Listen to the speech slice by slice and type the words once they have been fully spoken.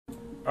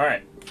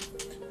Alright.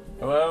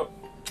 Hello.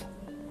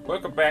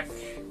 Welcome back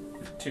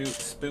to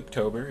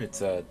Spooktober. It's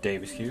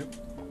Daviscube.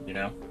 You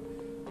know.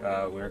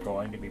 We're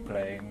going to be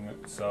playing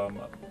some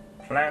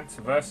Plants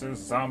vs.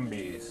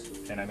 Zombies.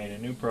 And I made a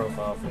new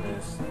profile for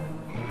this.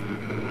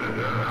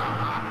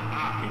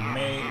 We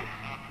may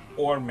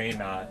or may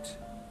not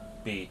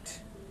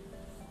beat.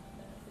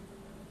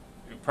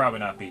 Probably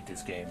not beat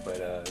this game,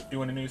 but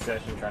doing a new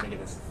session, trying to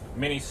get as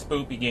many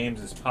spoopy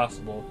games as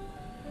possible.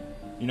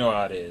 You know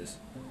how it is.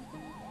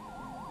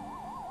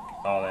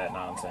 All that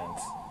nonsense.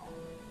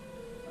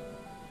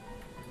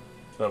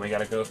 But we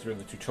gotta go through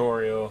the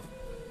tutorial.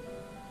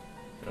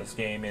 This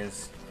game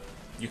is,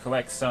 you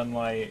collect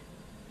sunlight,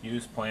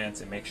 use plants,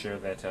 and make sure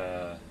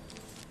that,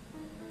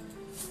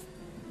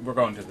 we're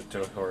going to the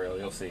tutorial,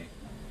 you'll see.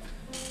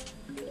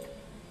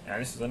 Now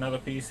this is another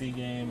PC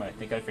game. I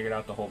think I figured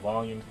out the whole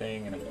volume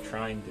thing, and I'm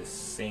trying to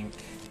sync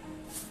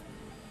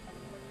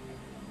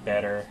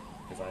better,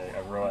 because I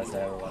realized I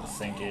have a lot of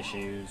sync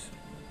issues,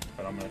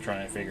 but I'm gonna try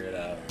and figure it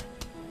out.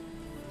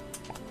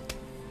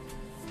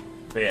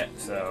 But yeah,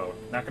 so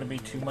not going to be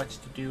too much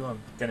to do. I'm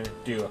going to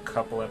do a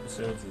couple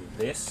episodes of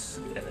this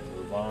and then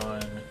move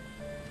on.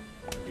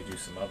 Maybe do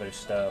some other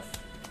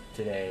stuff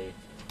today.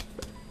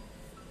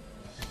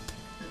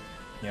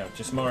 You know,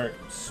 just more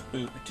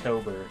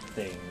Spooktober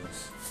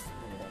things.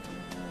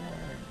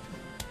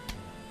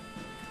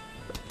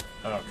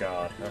 Oh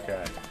god,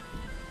 okay.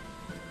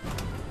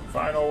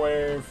 Final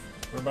wave.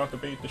 We're about to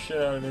beat the shit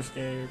out of this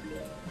game.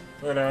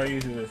 Look at how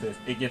easy this is.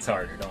 It gets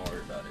harder, don't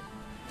worry about it.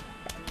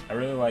 I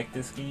really like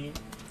this game.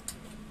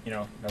 You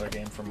know, another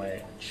game from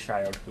my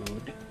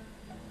childhood.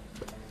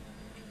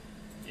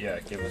 Yeah,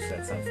 give us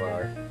that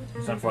sunflower.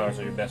 Sunflowers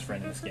are your best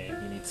friend in this game.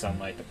 You need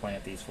sunlight to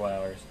plant these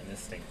flowers, and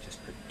this thing just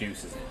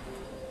produces it.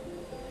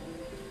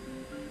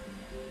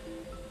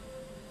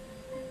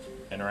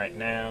 And right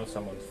now,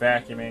 someone's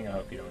vacuuming. I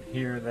hope you don't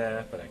hear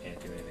that, but I can't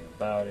do anything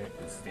about it.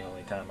 This is the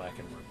only time I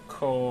can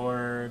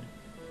record.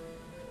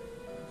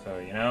 So,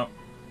 you know.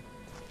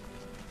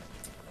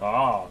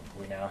 Oh,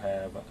 we now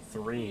have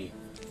 3.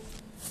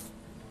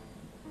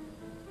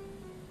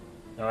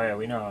 Oh yeah,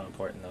 we know how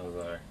important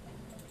those are.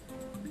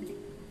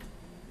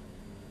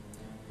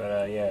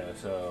 But yeah,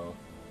 so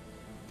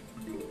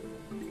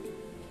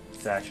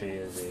this actually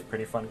is a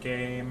pretty fun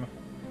game.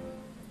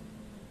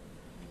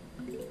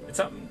 It's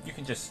something you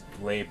can just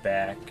lay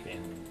back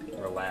and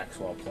relax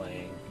while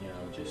playing, you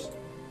know, just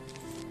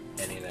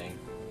anything.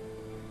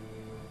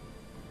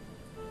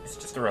 It's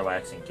just a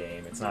relaxing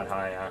game. It's not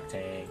high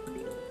octane.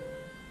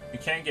 It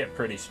can get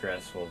pretty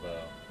stressful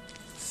though,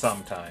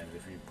 sometimes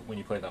when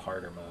you play the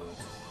harder modes.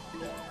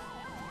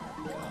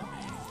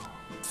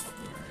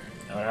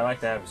 Now what I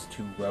like to have is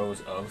 2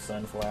 rows of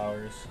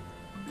sunflowers.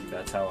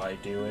 That's how I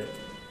do it.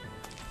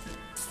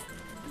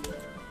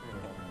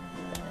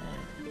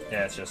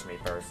 Yeah, it's just me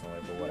personally,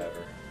 but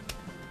whatever.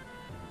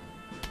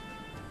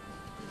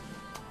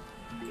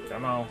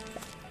 Come on.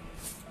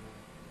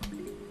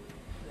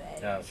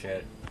 Oh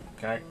shit.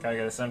 Can I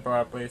get a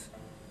sunflower, please?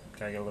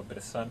 Can I get a little bit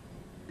of sun?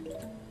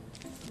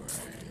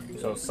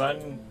 So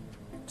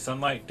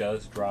sunlight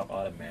does drop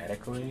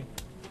automatically,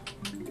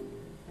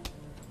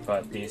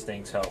 but these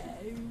things help.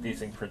 These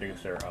things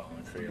produce their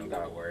own, so you don't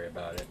gotta worry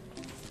about it.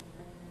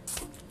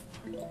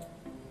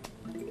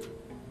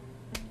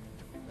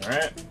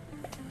 Alright.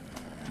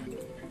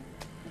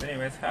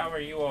 Anyways, how are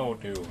you all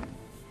doing?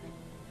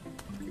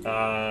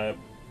 I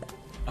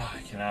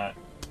cannot.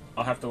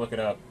 I'll have to look it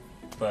up,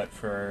 but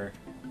for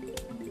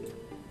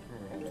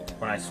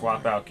when I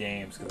swap out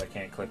games, because I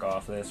can't click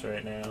off this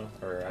right now,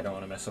 or I don't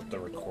want to mess up the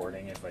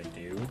recording if I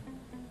do.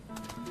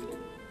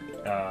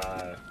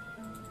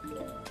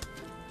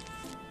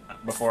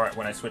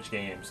 When I switch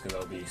games, because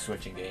I'll be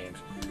switching games,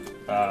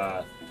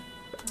 I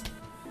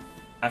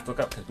have to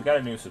look up, because we got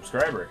a new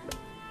subscriber.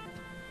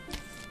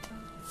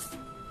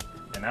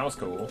 And that was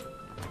cool.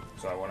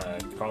 So I want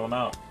to call him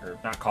out. Or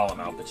not call him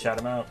out, but shout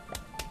him out.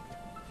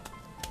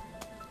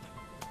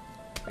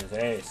 Because,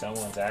 hey,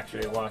 someone's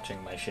actually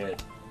watching my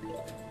shit.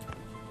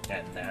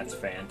 And that's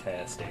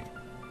fantastic.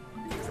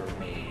 For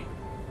me.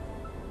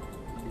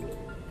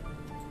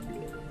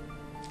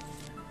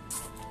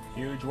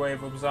 Huge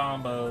wave of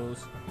zombos.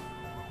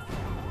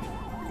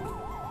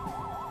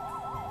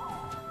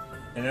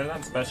 And there's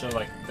nothing special,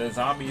 like, the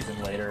zombies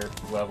in later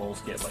levels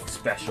get, like,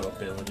 special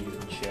abilities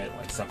and shit,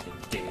 like some can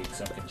dig,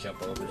 some can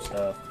jump over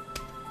stuff.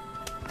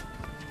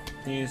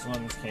 These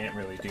ones can't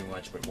really do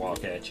much but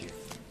walk at you.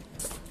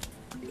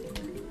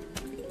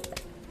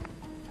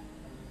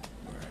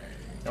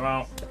 Come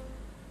on.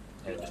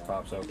 It just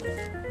pops open.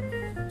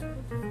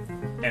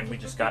 And we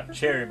just got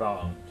cherry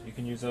bombs. You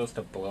can use those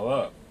to blow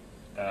up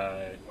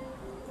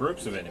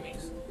groups of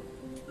enemies.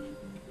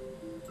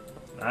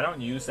 I don't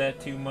use that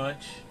too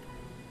much.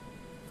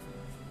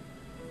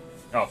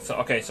 Oh, so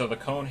okay, so the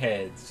cone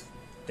heads,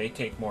 they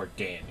take more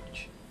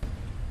damage.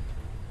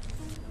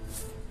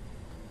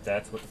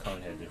 That's what the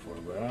cone heads are for,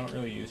 but I don't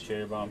really use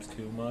cherry bombs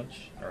too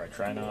much, or I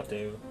try not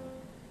to.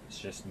 It's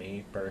just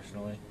me,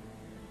 personally.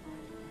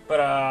 But,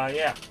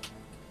 yeah.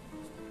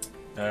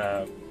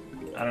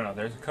 I don't know,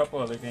 there's a couple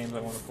other games I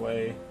want to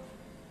play.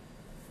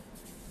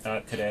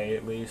 Today,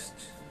 at least.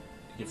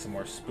 To get some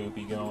more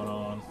spoopy going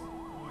on.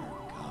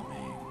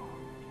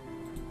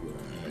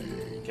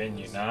 Can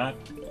you not,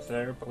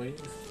 sir, please?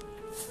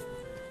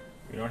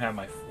 We don't have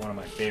one of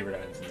my favorite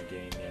items in the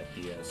game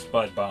yet, the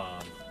Spud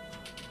Bomb.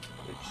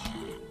 Which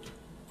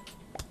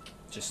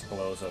just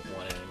blows up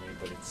one enemy,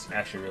 but it's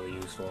actually really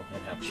useful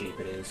and how cheap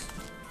it is.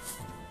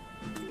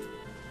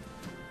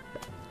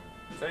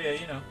 So yeah,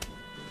 you know.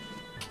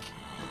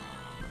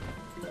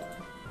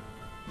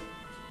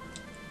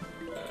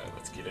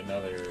 Let's get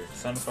another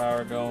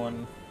sunflower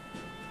going.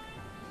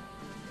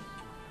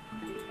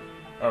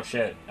 Oh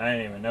shit, I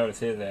didn't even notice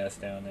his ass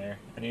down there.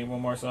 I need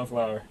one more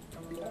sunflower.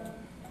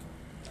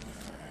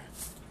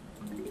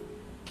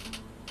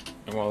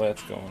 And while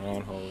that's going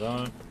on, hold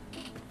on.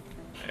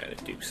 I gotta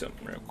do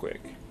something real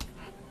quick.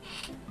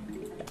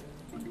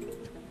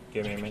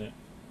 Give me a minute.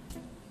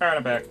 Alright,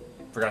 I'm back.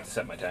 Forgot to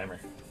set my timer.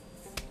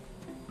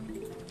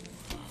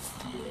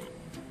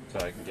 So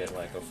I can get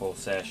like a full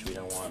sesh. We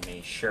don't want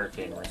me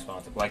shirking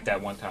responsible. Like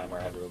that one time where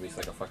I had to release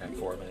like a fucking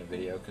 4-minute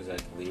video because I had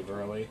to leave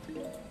early.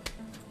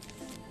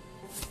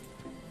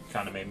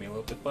 Kind of made me a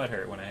little bit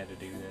butthurt when I had to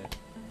do that.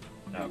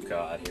 Oh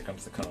god, here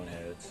comes the cone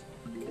heads.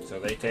 So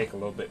they take a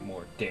little bit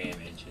more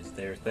damage is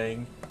their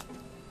thing.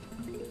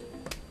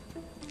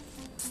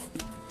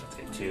 Let's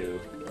get two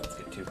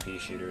pea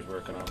shooters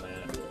working on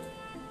that.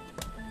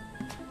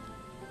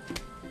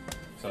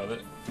 So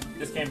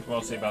this game's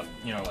mostly about,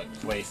 you know, like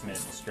placement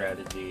and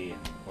strategy,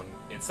 and when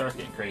it starts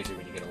getting crazy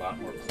when you get a lot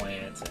more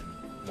plants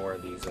and more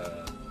of these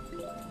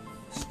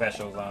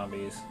special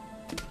zombies.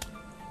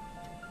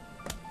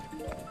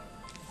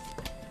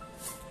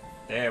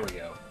 There we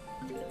go.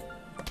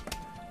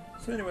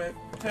 So anyway,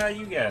 how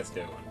you guys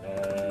doing?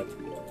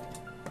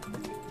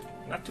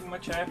 Not too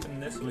much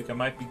happened this week. I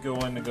might be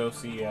going to go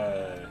see,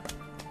 or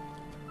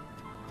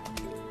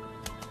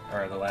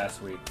the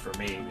last week for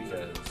me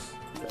because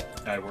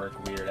I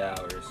work weird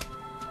hours.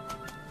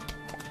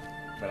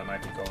 But I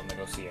might be going to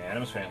go see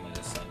Adam's Family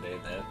this Sunday.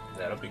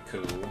 That'll be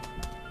cool.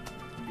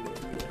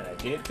 And I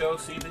did go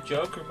see the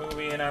Joker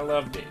movie and I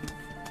loved it.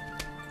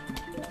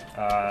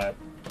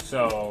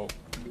 So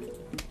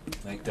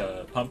like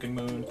the Pumpkin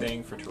Moon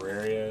thing for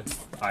Terraria,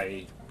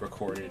 I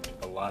recorded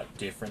a lot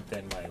different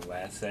than my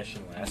last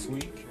session last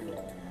week.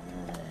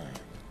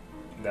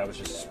 That was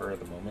just a spur of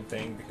the moment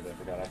thing because I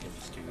forgot I could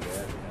just do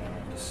that and I don't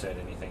have to set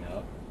anything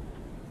up.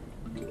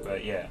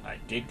 But yeah, I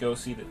did go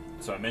see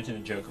so I mentioned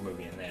the Joker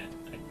movie in that.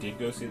 I did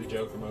go see the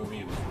Joker movie,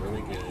 it was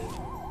really good.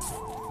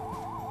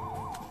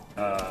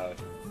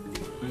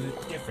 It was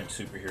a different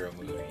superhero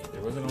movie.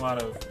 There wasn't a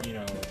lot of, you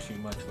know, too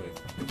much like,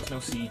 there was no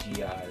CGI,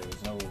 there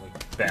was no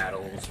like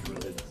battles for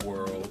the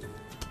world.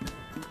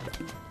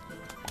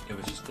 It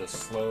was just a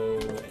slow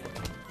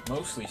and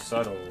mostly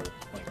subtle,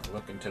 like,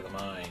 look into the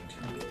mind.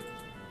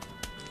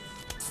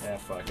 Yeah,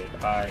 fuck it.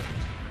 Bye.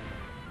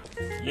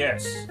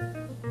 Yes!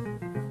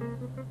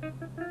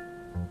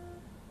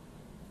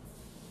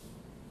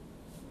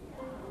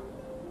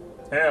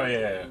 Hell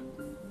yeah!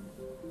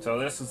 So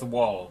this is the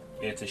wall.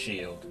 It's a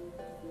shield.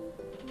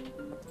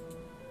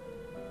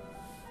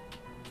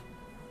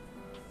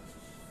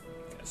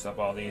 Gotta stop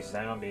all these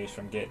zombies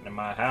from getting in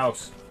my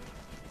house.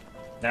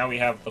 Now we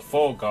have the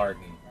full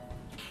garden.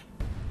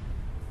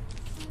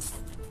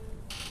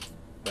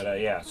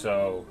 But yeah,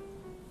 so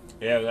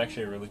yeah, it was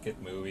actually a really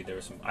good movie. There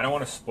was some, I don't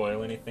want to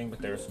spoil anything, but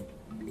there was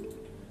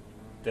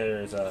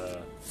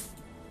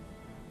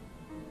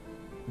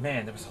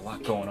man, there was a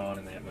lot going on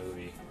in that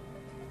movie.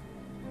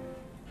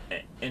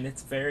 And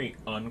it's very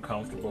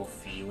uncomfortable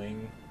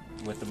feeling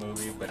with the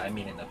movie, but I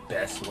mean in the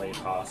best way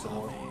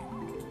possible.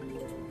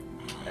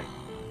 Like,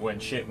 when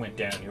shit went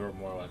down, you were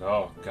more like,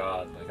 oh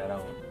god, like I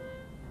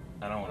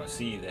don't want to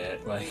see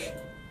that. Like,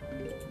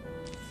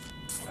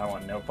 I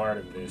want no part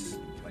of this.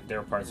 Like, there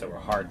were parts that were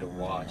hard to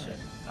watch, and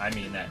I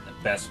mean that in the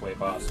best way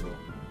possible.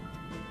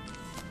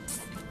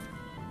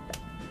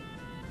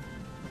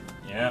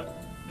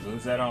 Yep,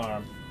 lose that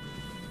arm.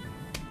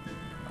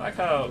 I like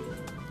how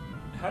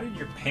did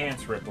your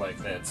pants rip like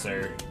that,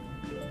 sir?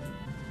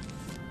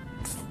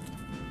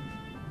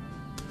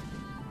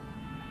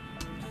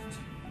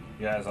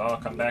 You guys all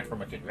come back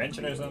from a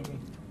convention or something?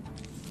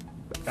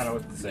 Kind of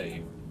look the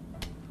same.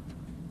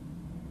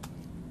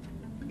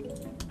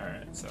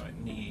 Alright, so I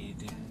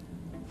need...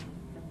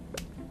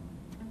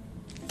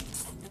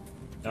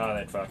 Oh,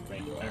 that fucked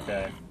me.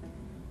 Okay.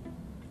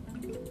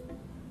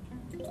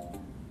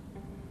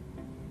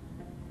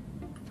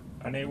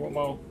 I need one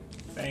more.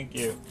 Thank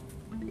you.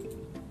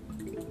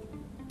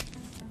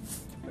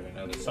 Put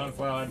another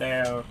sunflower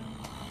down.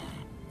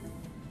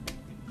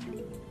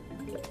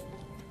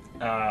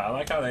 I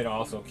like how they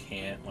also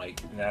can't,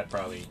 like, you'd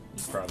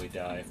probably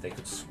die if they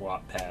could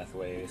swap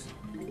pathways.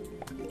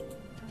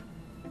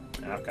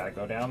 Now I've got to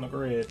go down the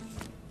grid.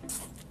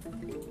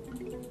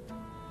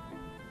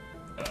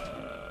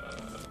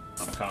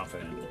 I'm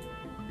confident.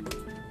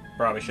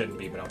 Probably shouldn't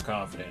be, but I'm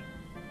confident.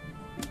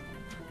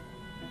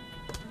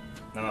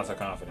 I'm not so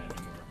confident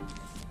anymore.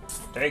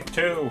 Take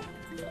two!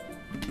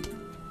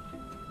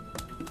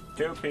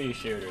 2 pea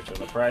shooters for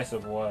the price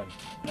of 1.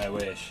 I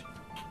wish.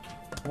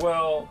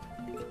 Well,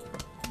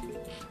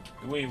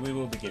 we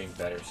will be getting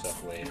better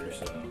stuff later,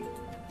 so.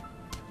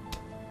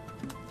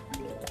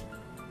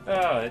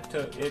 Oh, it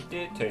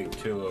did take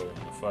 2 of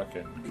them to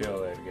fucking kill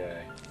that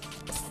guy.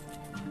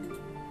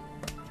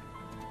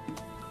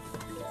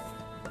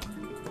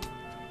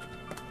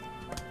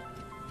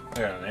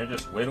 Yeah, they're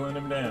just whittling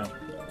him down.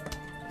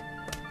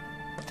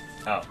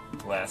 Oh,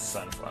 last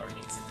sunflower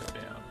needs to go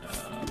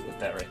down. Put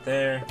that right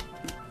there.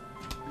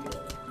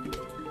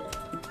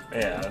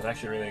 Yeah, I was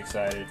actually really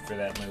excited for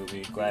that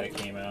movie. Glad it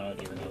came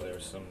out, even though there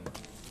was some...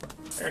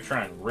 They're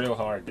trying real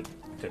hard to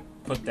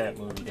put that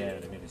movie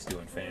down, and it is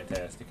doing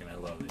fantastic, and I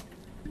love it.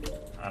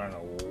 I don't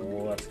know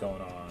what's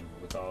going on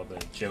with all the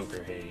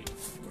Joker hate.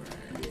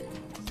 I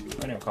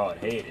don't even call it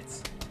hate,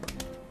 it's...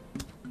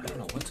 I don't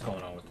know what's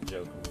going on with the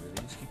Joker movie.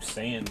 They just keep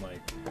saying,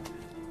 like...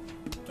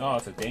 Oh,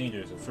 it's a danger,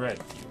 it's a threat.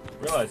 You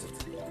realize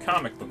it's a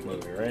comic book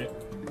movie, right?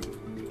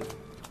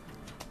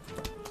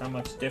 It's not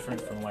much different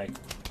from, like,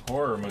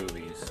 horror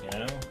movies, you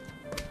know?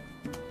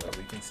 But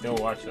we can still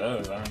watch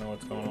those. I don't know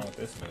what's going on with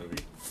this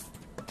movie.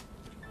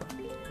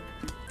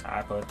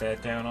 I put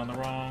that down on the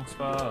wrong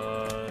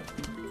spot.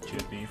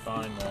 Should be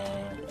fine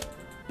though.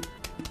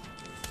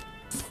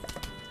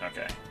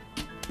 Okay.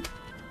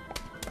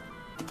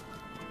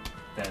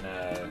 Then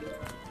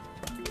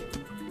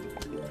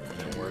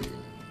work.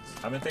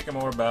 I've been thinking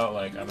more about,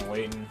 like, I've been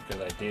waiting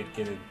because I did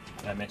get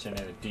I mentioned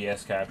it, a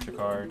DS capture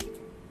card.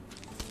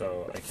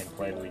 So I can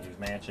play Luigi's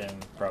Mansion,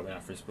 probably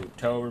not for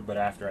Spooktober, but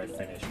after I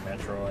finish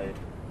Metroid,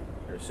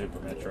 or Super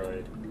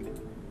Metroid.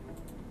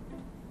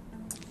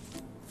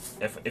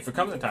 If it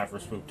comes in time for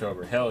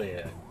Spooktober, hell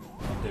yeah,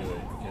 I'll do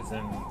it, because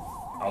then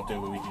I'll do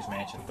Luigi's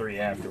Mansion 3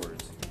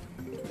 afterwards.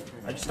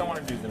 I just don't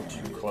want to do them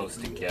too close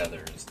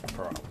together is the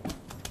problem.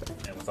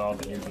 And with all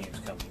the new games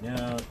coming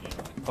out, you know,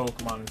 like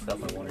Pokemon and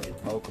stuff, I want to do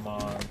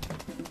Pokemon.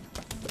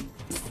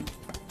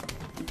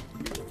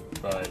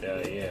 But,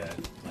 yeah,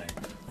 like,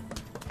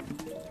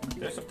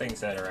 there's some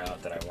things that are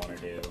out that I want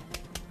to do.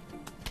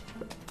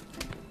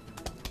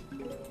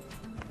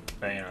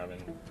 But, you know,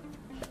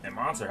 and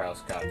Monster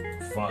House got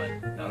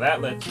fun. Now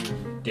that lets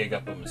you dig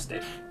up a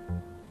mistake.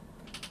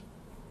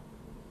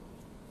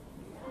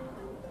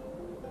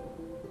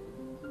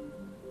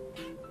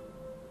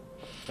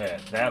 Yeah,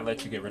 that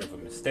lets you get rid of a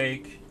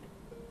mistake.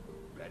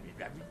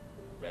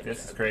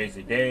 This is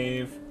Crazy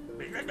Dave.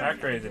 Not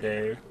Crazy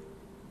Dave.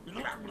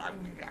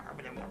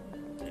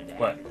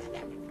 What?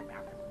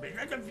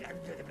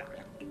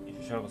 You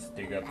should show us to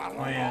dig up the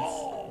plants.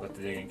 Let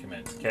the digging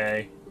commence.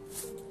 Okay.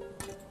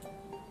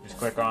 Just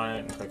click on it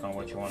and click on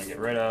what you want to get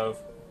rid of.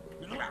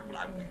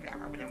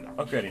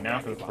 Oh goody, now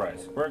for the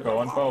price. We're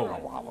going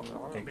bowling.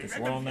 Take this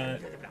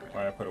walnut.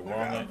 Why I put a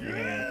walnut in your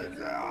hand?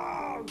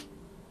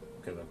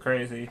 Because I'm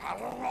crazy.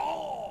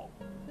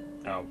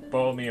 Oh,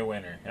 bowl me a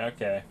winner.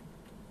 Okay.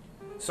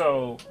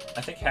 So,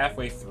 I think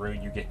halfway through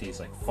you get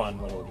these like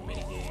fun little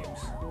mini games.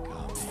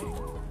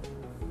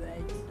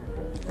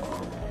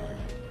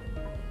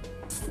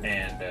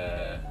 And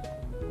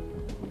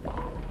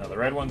now the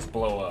red ones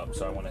blow up,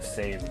 so I want to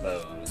save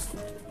those.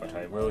 But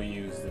I will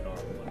use the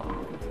normal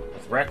one.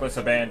 With reckless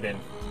abandon.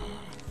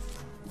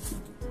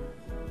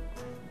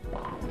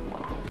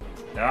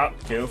 Nope,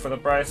 2 for the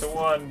price of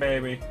 1,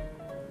 baby.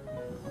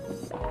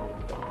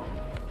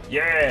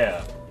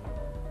 Yeah!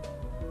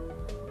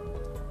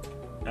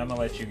 I'm gonna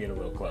let you get a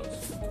little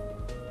close.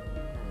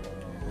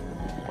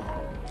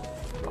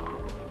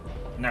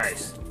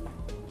 Nice.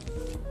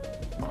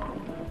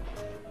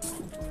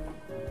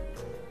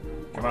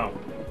 Come on.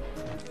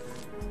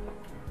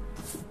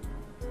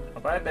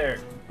 I'm glad there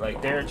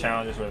are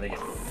challenges where they get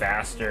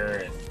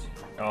faster and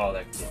oh,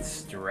 that gets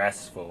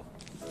stressful.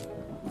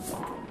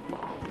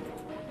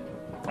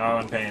 Oh, I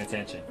wasn't paying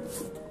attention.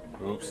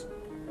 Oops.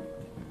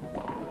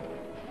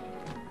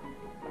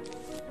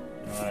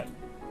 What?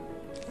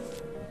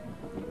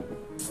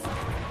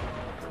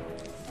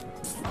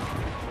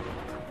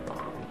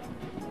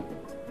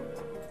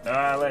 Oh,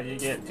 I let you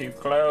get too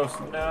close.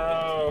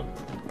 No.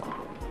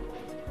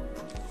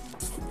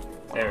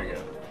 There we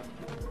go.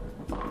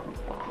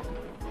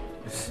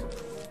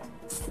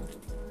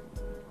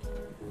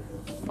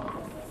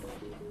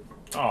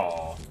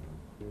 Oh,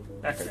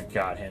 that could have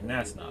got him.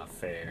 That's not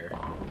fair.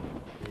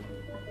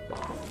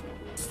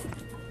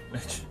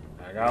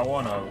 I got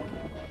one of them.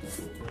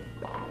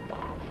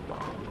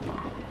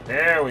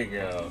 There we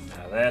go.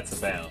 Now that's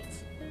a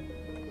bounce.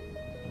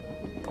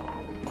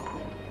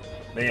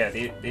 But yeah,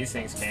 these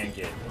things can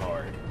get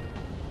hard.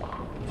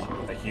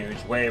 With a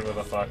huge wave of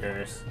the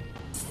fuckers.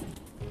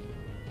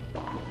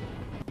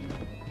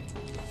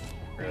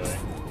 Really.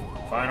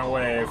 Final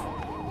wave.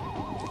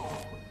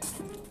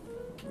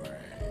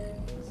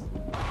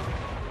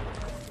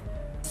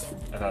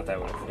 I thought that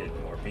would have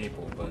hit more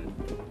people, but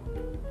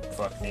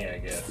fuck me, I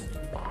guess.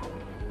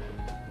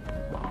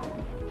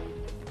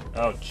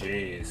 Oh,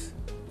 jeez.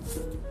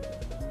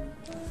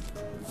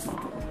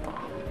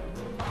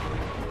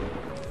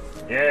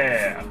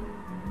 Yeah!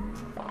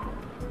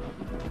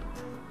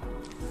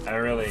 I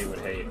really would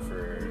hate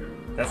for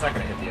That's not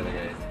gonna hit the other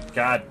guy.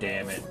 God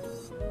damn it.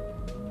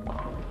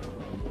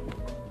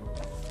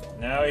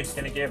 No, he's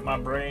gonna get my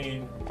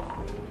brain.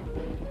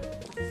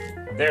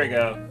 There we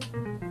go.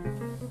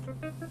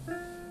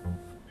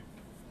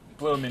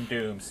 Bloomin'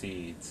 Doom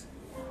seeds.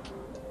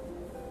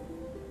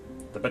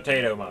 The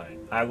potato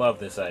mine. I love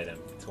this item.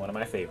 It's one of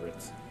my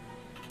favorites.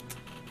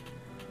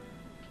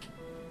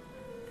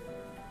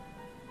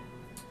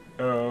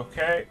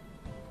 Okay.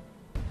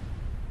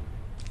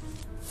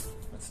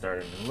 Let's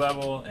start a new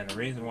level, and the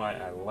reason why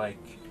I like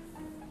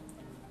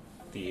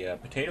the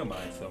potato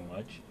mine so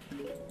much,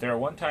 they're a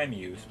one-time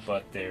use,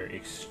 but they're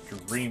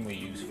extremely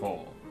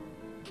useful.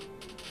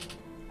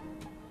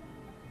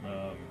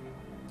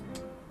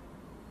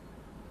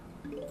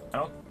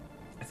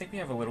 I think we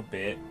have a little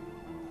bit.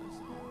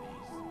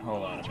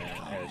 Hold on a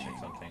minute, I gotta check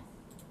something.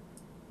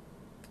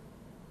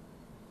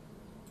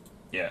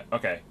 Yeah,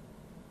 okay.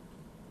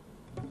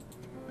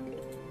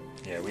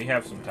 Yeah, we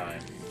have some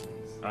time.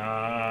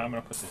 I'm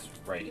gonna put this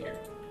right here.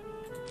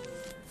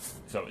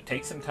 So it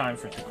takes some time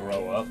for it to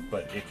grow up,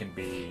 but it can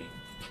be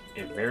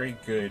a very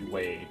good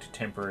way to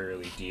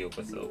temporarily deal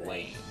with the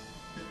lane.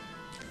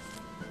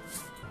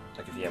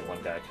 Like if you have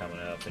one guy coming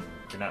up and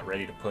you're not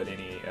ready to put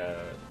any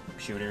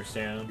shooters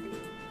down,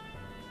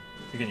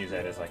 you can use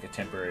that as like a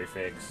temporary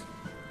fix.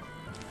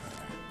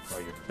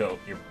 Or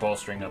you're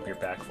bolstering up your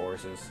back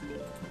forces.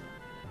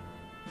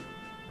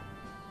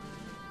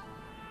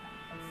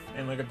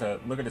 And look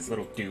at its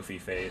little doofy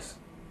face.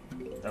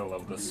 I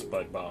love the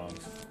spud bombs.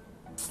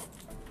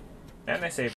 And they say